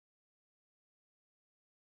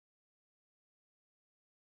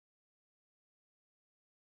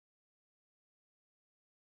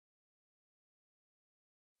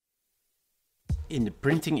In the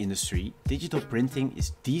printing industry, digital printing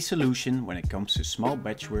is the solution when it comes to small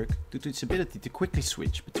batch work due to its ability to quickly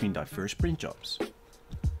switch between diverse print jobs.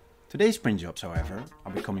 Today's print jobs, however,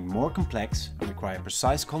 are becoming more complex and require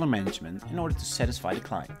precise color management in order to satisfy the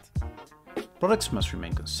client. Products must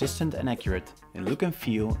remain consistent and accurate in look and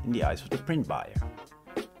feel in the eyes of the print buyer.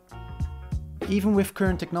 Even with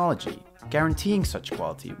current technology, guaranteeing such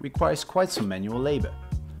quality requires quite some manual labor.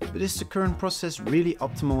 But is the current process really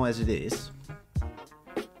optimal as it is?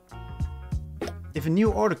 If a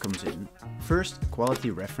new order comes in, first a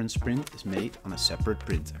quality reference print is made on a separate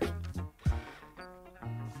printer.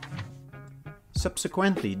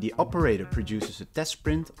 Subsequently, the operator produces a test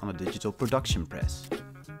print on a digital production press.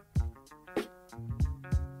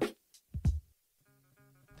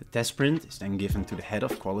 The test print is then given to the head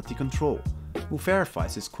of quality control, who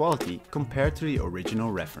verifies its quality compared to the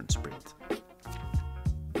original reference print.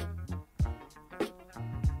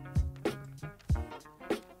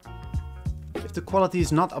 If the quality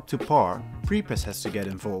is not up to par, prepress has to get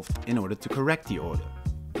involved in order to correct the order.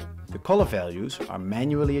 The color values are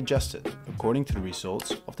manually adjusted according to the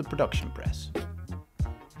results of the production press.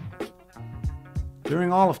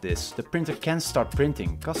 During all of this, the printer can start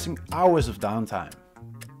printing, costing hours of downtime.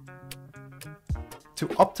 To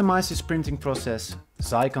optimize this printing process,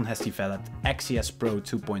 Xeikon has developed XES Pro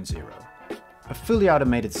 2.0, a fully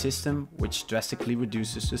automated system which drastically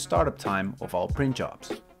reduces the startup time of all print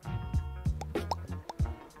jobs.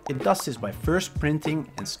 It does this by first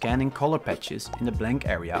printing and scanning color patches in the blank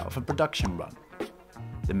area of a production run.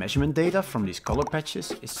 The measurement data from these color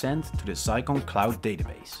patches is sent to the Xeikon cloud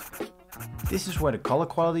database. This is where the color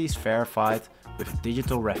quality is verified with a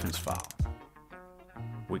digital reference file.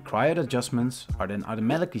 Required adjustments are then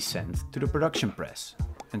automatically sent to the production press,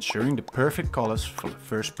 ensuring the perfect colors from the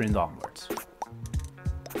first print onwards.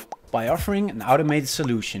 By offering an automated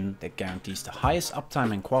solution that guarantees the highest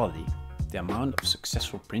uptime and quality, the amount of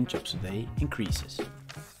successful print jobs a day increases.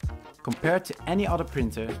 Compared to any other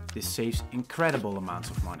printer, this saves incredible amounts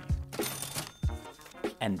of money.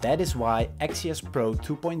 And that is why XES Pro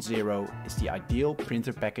 2.0 is the ideal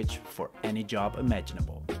printer package for any job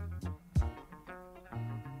imaginable.